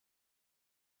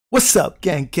What's up,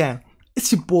 gang?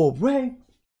 It's your boy Ray,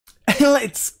 and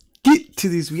let's get to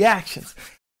these reactions.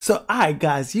 So, alright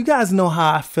guys, you guys know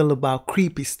how I feel about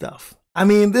creepy stuff. I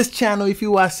mean, this channel, if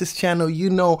you watch this channel, you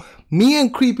know me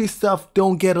and creepy stuff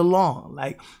don't get along.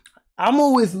 Like, I'm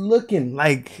always looking,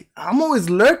 I'm always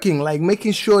lurking,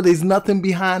 making sure there's nothing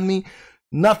behind me,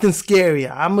 nothing scary.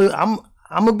 I'm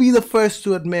gonna be the first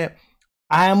to admit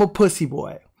I am a pussy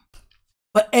boy.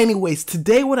 But anyways,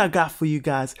 today what I got for you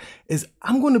guys is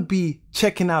I'm going to be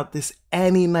checking out this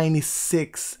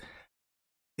Annie96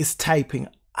 is typing.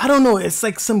 I don't know, it's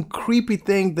like some creepy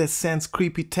thing that sends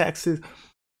creepy texts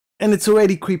and it's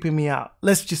already creeping me out.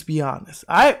 Let's just be honest.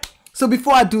 All right. So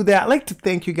before I do that, I'd like to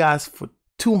thank you guys for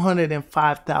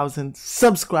 205,000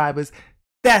 subscribers.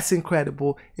 That's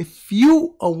incredible. If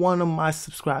you are one of my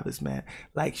subscribers, man,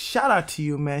 like, shout out to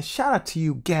you, man. Shout out to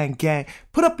you, gang.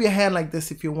 Put up your hand like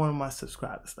this if you're one of my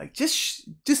subscribers. Like, just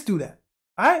do that.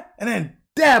 All right? And then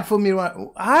dab for me. Right?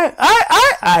 All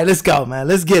right, let's go, man.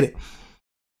 Let's get it.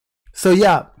 So,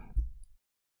 yeah.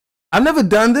 I've never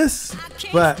done this,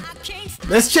 but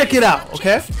let's check it out,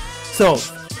 okay? So,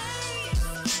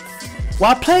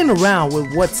 while playing around with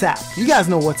WhatsApp, you guys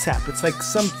know WhatsApp. It's like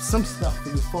some stuff for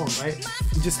your phone, right?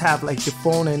 You just have like your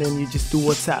phone and then you just do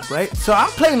WhatsApp, right? So I'm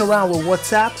playing around with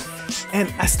WhatsApp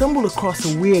and I stumbled across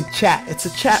a weird chat. It's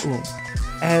a chat room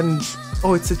and,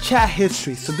 oh, it's a chat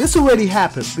history. So this already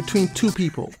happened between two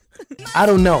people. I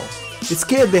don't know. It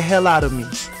scared the hell out of me.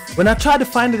 When I tried to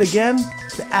find it again,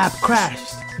 the app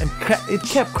crashed and it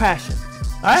kept crashing,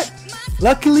 all right?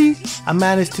 Luckily, I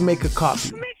managed to make a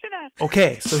copy.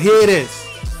 Okay, so here it is.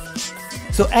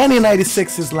 So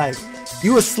Annie96 is like,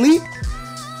 you asleep?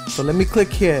 So let me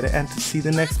click here to enter, see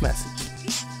the next message.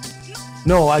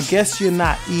 No, I guess you're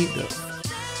not either.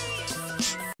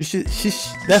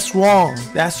 That's wrong.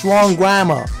 That's wrong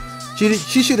grammar.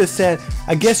 She should have said,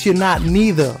 I guess you're not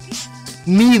neither.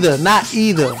 Neither, not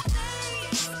either.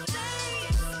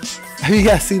 Have you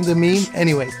guys seen the meme?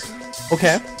 Anyways,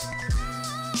 okay.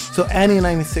 So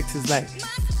Annie96 is like,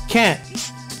 can't.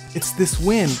 It's this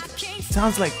wind.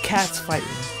 Sounds like cats fighting.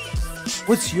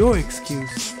 What's your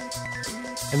excuse?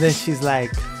 And then she's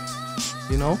like,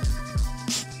 you know?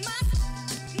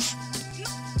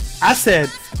 I said,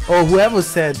 or whoever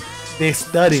said, they're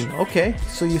studying. Okay,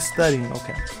 so you're studying.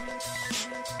 Okay.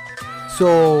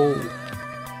 So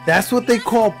that's what they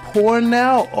call porn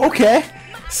now? Okay.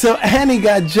 So Annie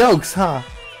got jokes, huh?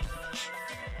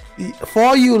 For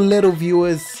all you little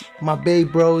viewers, my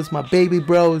baby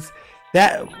bros,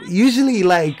 that usually,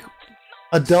 like,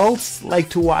 adults like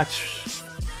to watch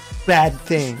bad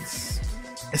things,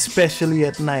 especially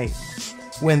at night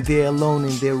when they're alone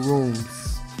in their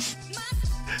rooms.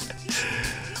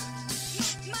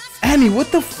 Annie,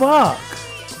 what the fuck?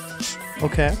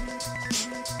 Okay.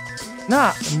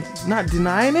 Not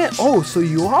denying it? Oh, so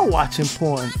you are watching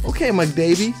porn. Okay,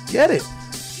 McDavie, get it.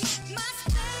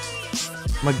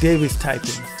 McDavie's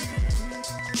typing.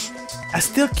 I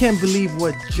still can't believe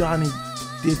what Johnny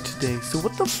did today. So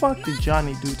what the fuck did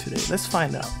Johnny do today? Let's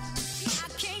find out.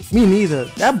 Me neither.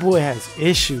 That boy has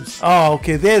issues. Oh,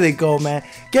 okay, there they go, man.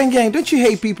 Gang, don't you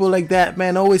hate people like that,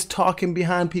 man? Always talking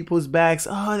behind people's backs.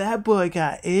 Oh, that boy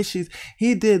got issues.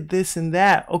 He did this and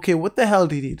that. Okay, what the hell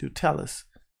did he do? Tell us.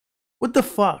 What the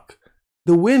fuck?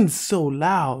 The wind's so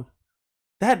loud.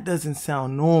 That doesn't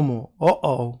sound normal.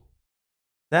 Uh-oh.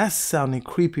 That's sounding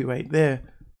creepy right there.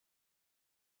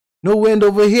 No wind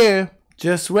over here,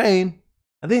 just rain.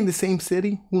 Are they in the same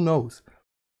city? Who knows?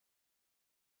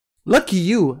 Lucky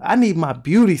you, I need my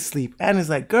beauty sleep. And it's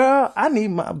like, girl, I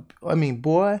need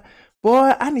boy,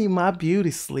 I need my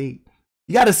beauty sleep.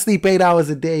 You gotta sleep 8 hours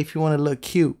a day if you wanna look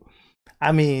cute.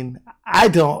 I mean, I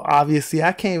don't, obviously.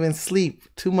 I can't even sleep.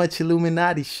 Too much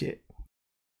Illuminati shit.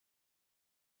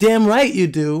 Damn right you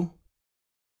do.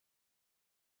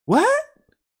 What?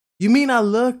 You mean I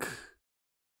look...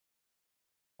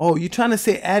 Oh, you trying to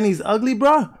say Annie's ugly,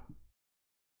 bro?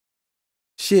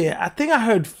 Shit, I think I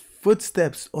heard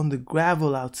footsteps on the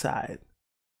gravel outside.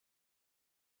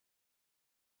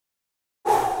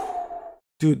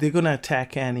 Dude, they're gonna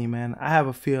attack Annie, man. I have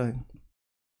a feeling.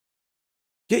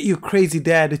 Get your crazy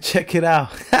dad to check it out.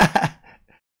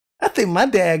 I think my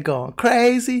dad gone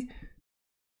crazy.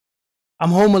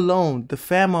 I'm home alone. The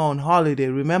fam are on holiday.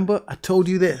 Remember? I told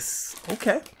you this.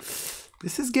 Okay.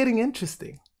 This is getting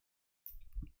interesting.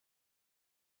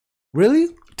 Really?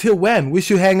 Till when? We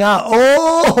should hang out.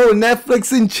 Oh,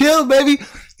 Netflix and chill, baby.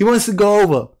 He wants to go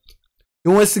over. He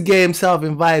wants to get himself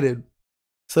invited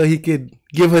so he could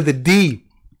give her the D.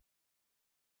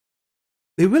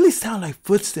 They really sound like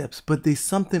footsteps, but there's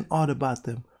something odd about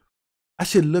them. I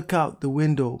should look out the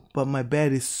window, but my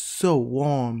bed is so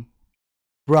warm.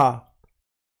 Bruh,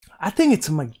 I think it's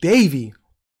McDavie.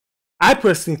 I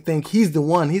personally think he's the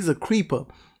one. He's a creeper.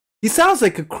 He sounds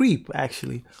like a creep,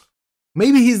 actually.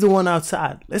 Maybe he's the one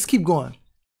outside. Let's keep going.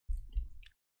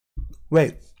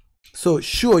 Wait. So,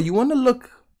 sure, you want to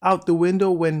look out the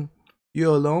window when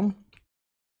you're alone?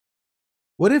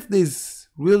 What if there's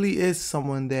really is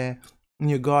someone there in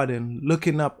your garden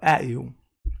looking up at you?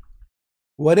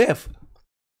 What if?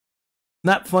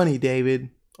 Not funny,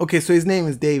 David. Okay, so his name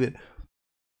is David.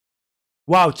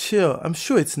 Wow, chill. I'm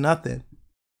sure it's nothing.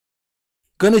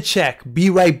 Gonna check. Be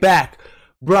right back.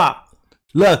 Bruh,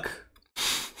 look.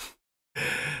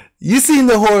 You seen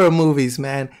the horror movies,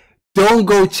 man. Don't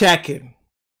go checking.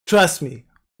 Trust me.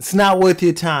 It's not worth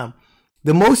your time.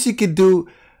 The most you could do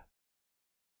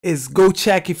is go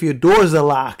check if your doors are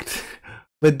locked.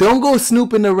 But don't go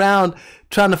snooping around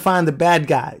trying to find the bad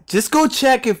guy. Just go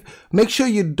check make sure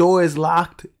your door is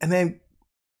locked, and then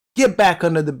get back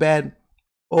under the bed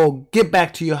or get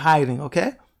back to your hiding,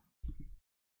 okay?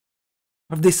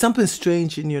 If there's something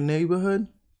strange in your neighborhood,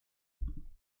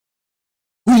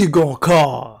 who you gonna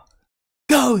call?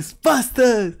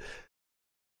 Ghostbusters!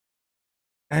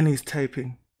 And he's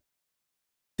typing.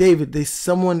 David, there's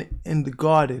someone in the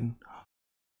garden.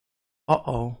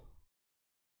 Uh-oh.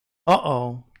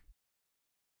 Uh-oh.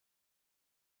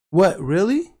 What,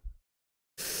 really?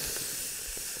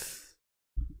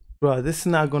 Bro, this is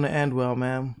not gonna end well,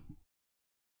 man.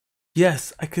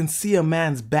 Yes, I can see a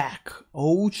man's back.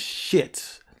 Oh,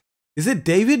 shit. Is it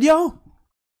David, yo?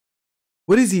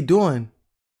 What is he doing?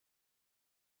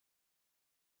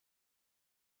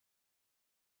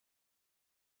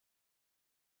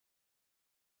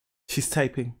 She's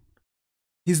typing.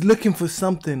 He's looking for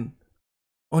something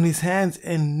on his hands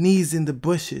and knees in the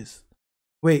bushes.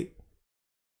 Wait.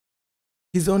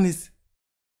 He's on his...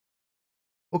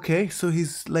 Okay, so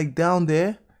he's like down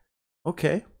there.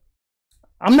 Okay.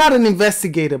 I'm not an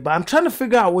investigator, but I'm trying to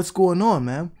figure out what's going on,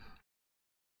 man.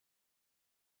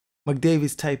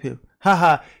 McDavid's typing.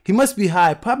 Haha, he must be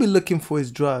high, probably looking for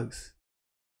his drugs.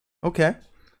 Okay.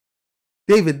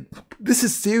 David, this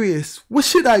is serious. What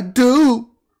should I do?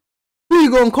 Who are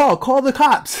you gonna call? Call the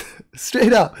cops.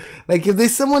 Straight up. Like, if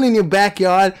there's someone in your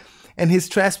backyard and he's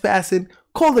trespassing,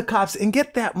 call the cops and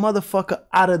get that motherfucker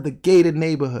out of the gated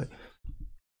neighborhood.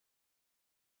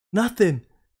 Nothing.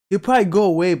 He'll probably go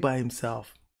away by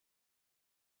himself.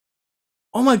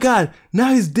 Oh my God,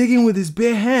 now he's digging with his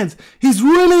bare hands. He's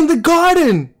ruining the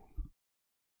garden.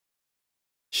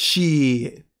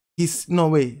 Shit. No,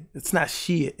 wait, it's not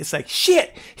shit. It's like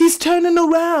shit. He's turning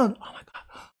around. Oh my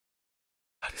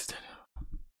God. He's turning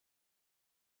around.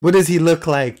 What does he look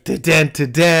like?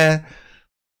 Da-dan.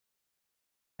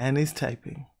 And he's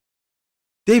typing.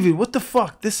 David, what the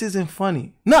fuck? This isn't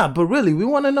funny. Nah, but really, we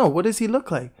want to know. What does he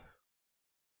look like?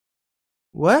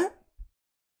 What?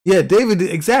 Yeah, David,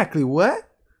 exactly. What?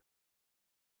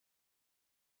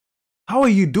 How are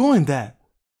you doing that?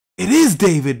 It is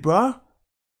David, bruh.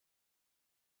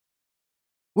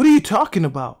 What are you talking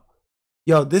about?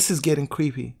 Yo, this is getting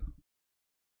creepy.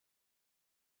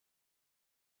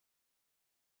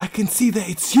 I can see that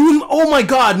it's you. Oh my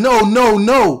God,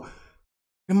 no.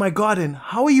 In my garden,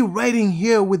 how are you writing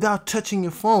here without touching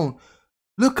your phone?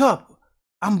 Look up.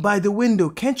 I'm by the window.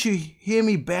 Can't you hear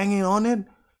me banging on it?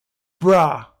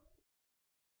 Bruh.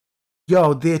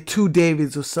 Yo, there are two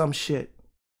Davids or some shit.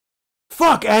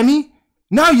 Fuck, Annie.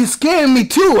 Now you're scaring me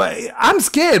too. I'm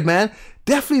scared, man.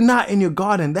 Definitely not in your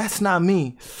garden. That's not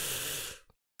me.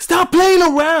 Stop playing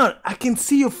around. I can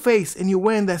see your face and you're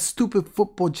wearing that stupid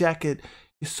football jacket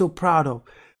you're so proud of.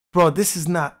 Bro, this is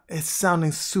not... It's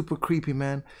sounding super creepy,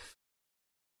 man.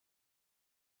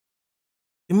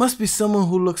 It must be someone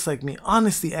who looks like me.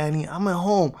 Honestly, Annie, I'm at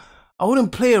home. I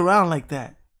wouldn't play around like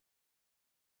that.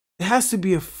 It has to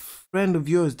be a friend of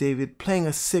yours, David, playing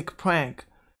a sick prank.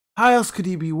 How else could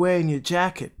he be wearing your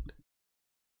jacket?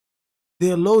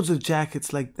 There are loads of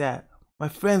jackets like that. My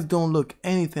friends don't look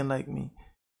anything like me.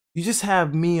 You just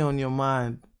have me on your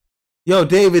mind. Yo,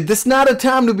 David, this is not a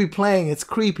time to be playing. It's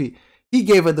creepy. He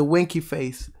gave her the winky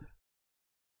face.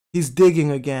 He's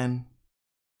digging again.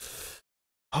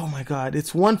 Oh my God,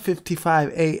 it's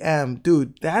 1:55 a.m.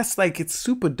 Dude, that's like, it's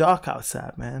super dark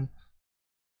outside, man.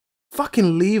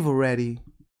 Fucking leave already.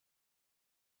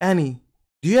 Annie,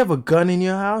 do you have a gun in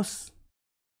your house?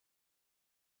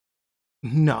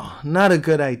 No, not a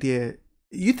good idea.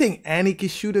 You think Annie can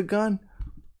shoot a gun?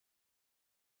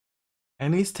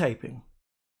 Annie's typing.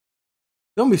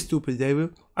 Don't be stupid,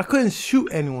 David. I couldn't shoot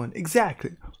anyone.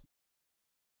 Exactly.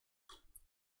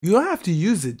 You don't have to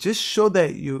use it. Just show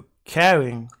that you're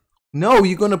caring. No,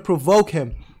 you're gonna provoke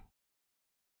him.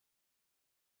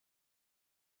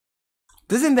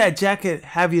 Doesn't that jacket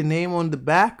have your name on the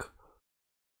back?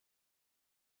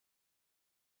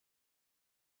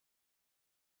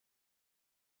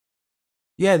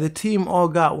 Yeah, the team all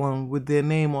got one with their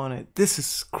name on it. This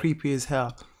is creepy as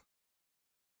hell.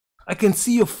 I can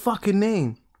see your fucking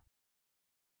name.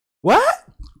 What?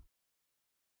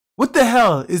 What the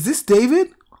hell? Is this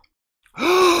David?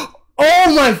 Oh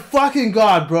my fucking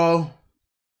god, bro.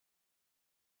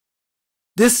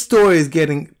 This story is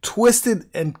getting twisted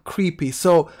and creepy.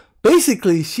 So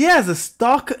basically, she has a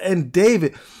stalker and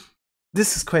David.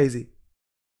 This is crazy.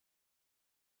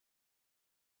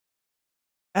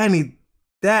 Annie,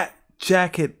 that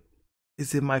jacket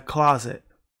is in my closet.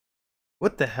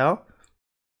 What the hell?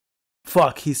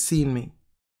 Fuck, he's seen me.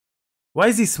 Why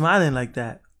is he smiling like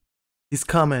that? He's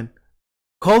coming.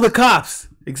 Call the cops.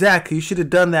 Exactly, you should have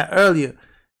done that earlier.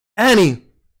 Annie!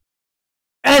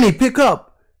 Annie, pick up!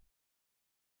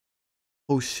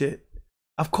 Oh shit.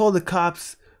 I've called the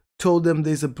cops, told them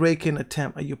there's a break-in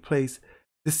attempt at your place.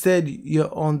 They said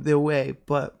you're on their way,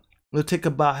 but it'll take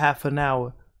about half an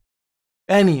hour.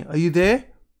 Annie, are you there?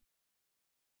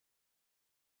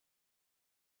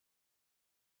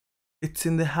 It's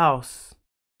in the house.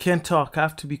 Can't talk, I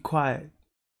have to be quiet.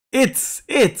 It's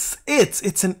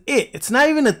an it. It's not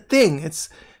even a thing. It's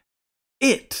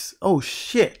it. Oh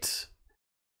shit.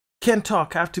 Can't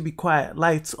talk, I have to be quiet.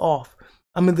 Lights off.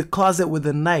 I'm in the closet with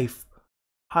a knife.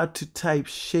 Hard to type,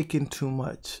 shaking too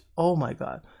much. Oh my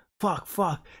god. Fuck.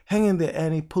 Hang in there,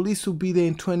 Annie. Police will be there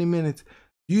in 20 minutes.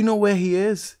 Do you know where he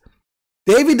is?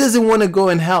 David doesn't want to go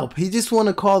and help. He just want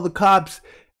to call the cops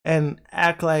and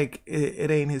act like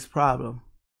it ain't his problem.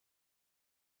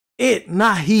 It,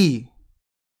 not he.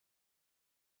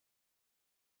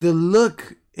 The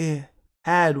look it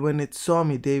had when it saw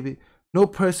me, David. No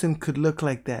person could look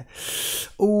like that.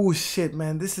 Oh shit,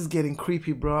 man. This is getting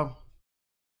creepy, bro.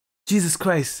 Jesus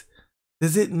Christ.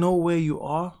 Does it know where you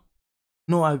are?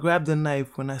 No, I grabbed the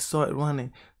knife when I saw it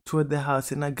running toward the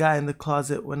house, and I got in the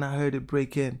closet when I heard it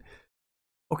break in.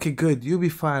 Okay, good. You'll be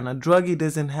fine. A druggie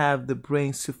doesn't have the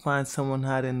brains to find someone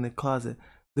hiding in the closet.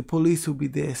 The police will be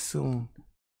there soon.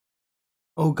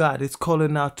 Oh god, it's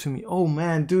calling out to me. Oh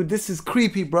man, dude, this is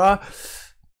creepy, bro.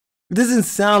 It doesn't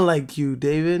sound like you,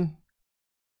 David.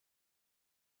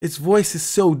 Its voice is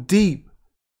so deep.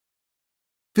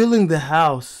 Filling the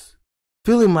house.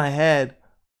 Filling my head.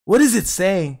 What is it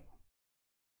saying?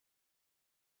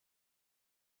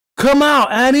 Come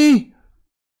out, Annie!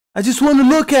 I just want to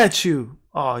look at you.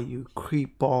 Oh, you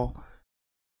creep ball.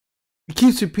 He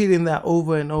keeps repeating that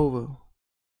over and over.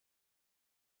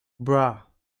 Bruh.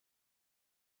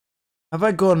 Have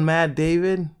I gone mad,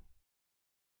 David?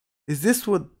 Is this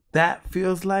what that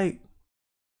feels like?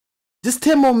 Just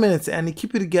 10 more minutes, Annie.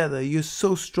 Keep it together. You're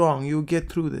so strong. You'll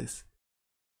get through this.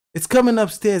 It's coming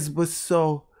upstairs, but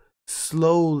so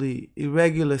slowly.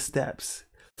 Irregular steps.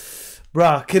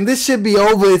 Bruh, can this shit be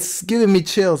over? It's giving me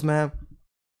chills, man.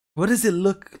 What does it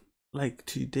look like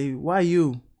to you, David? Why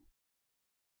you?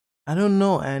 I don't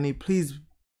know, Annie. Please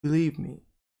believe me.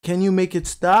 Can you make it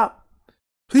stop?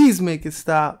 Please make it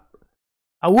stop.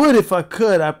 I would if I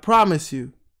could, I promise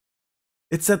you.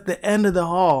 It's at the end of the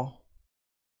hall.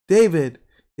 David,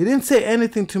 you didn't say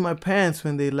anything to my parents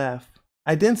when they left.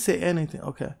 I didn't say anything.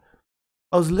 Okay.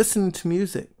 I was listening to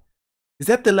music. Is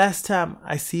that the last time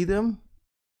I see them?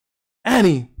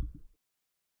 Annie!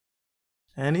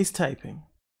 Annie's typing.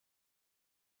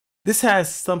 This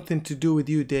has something to do with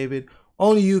you, David.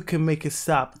 Only you can make it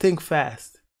stop. Think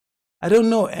fast. I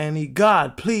don't know, Annie.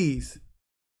 God, please.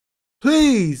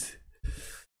 Please!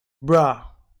 Bruh.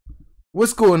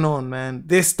 What's going on, man?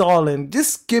 They're stalling.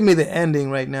 Just give me the ending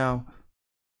right now.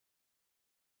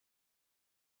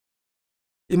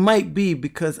 It might be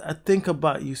because I think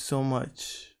about you so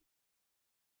much.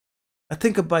 I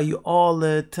think about you all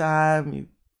the time. You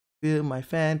feel my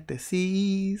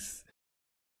fantasies.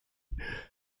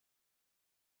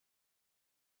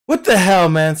 What the hell,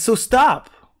 man? So stop.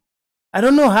 I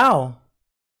don't know how.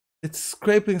 It's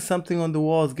scraping something on the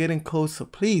walls, getting closer.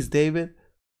 Please, David.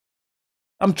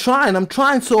 I'm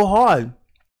trying so hard.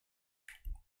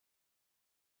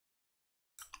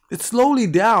 It's slowly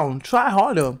down. Try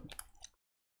harder.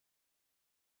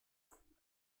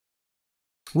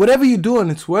 Whatever you're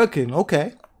doing, it's working.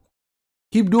 Okay.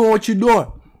 Keep doing what you're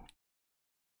doing.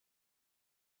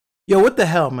 Yo, what the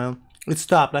hell, man? It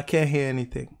stopped. I can't hear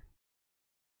anything.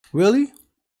 Really?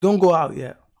 Don't go out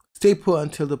yet. Stay put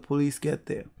until the police get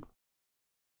there.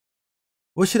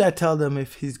 What should I tell them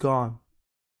if he's gone?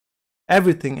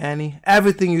 Everything, Annie.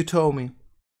 Everything you told me.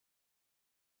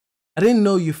 I didn't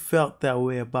know you felt that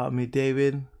way about me,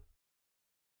 David.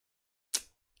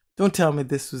 Don't tell me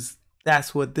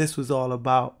that's what this was all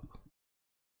about.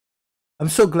 I'm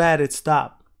so glad it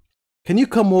stopped. Can you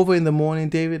come over in the morning,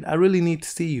 David? I really need to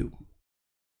see you.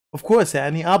 Of course,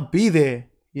 Annie. I'll be there,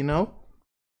 you know?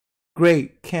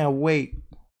 Great. Can't wait.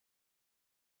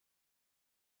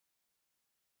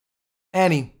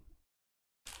 Annie.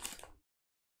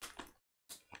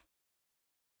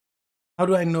 How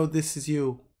do I know this is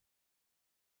you?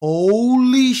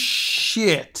 Holy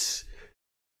shit.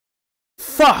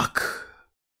 Fuck.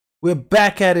 We're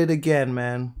back at it again,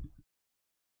 man.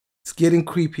 It's getting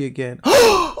creepy again.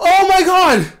 Oh my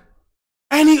god!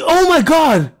 Annie, oh my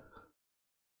god!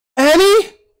 Annie?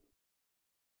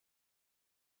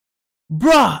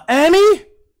 Bruh, Annie?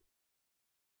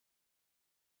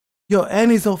 Yo,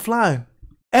 Annie's offline.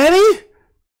 Annie?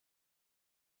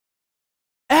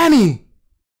 Annie!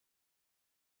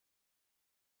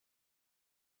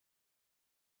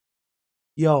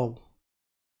 Yo.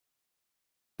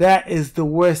 That is the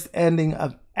worst ending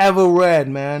I've ever read,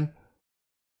 man.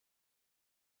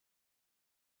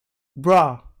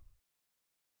 Bruh.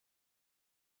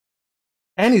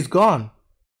 Annie's gone.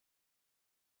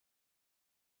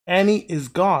 Annie is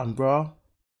gone, bro.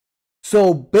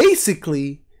 So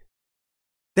basically,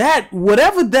 that,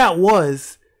 whatever that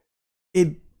was,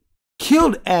 it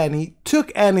killed Annie,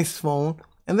 took Annie's phone,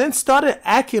 and then started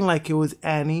acting like it was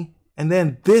Annie, and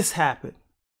then this happened.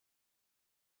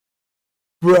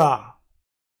 Bruh.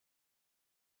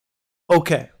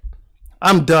 Okay.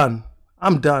 I'm done.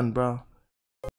 I'm done, bro.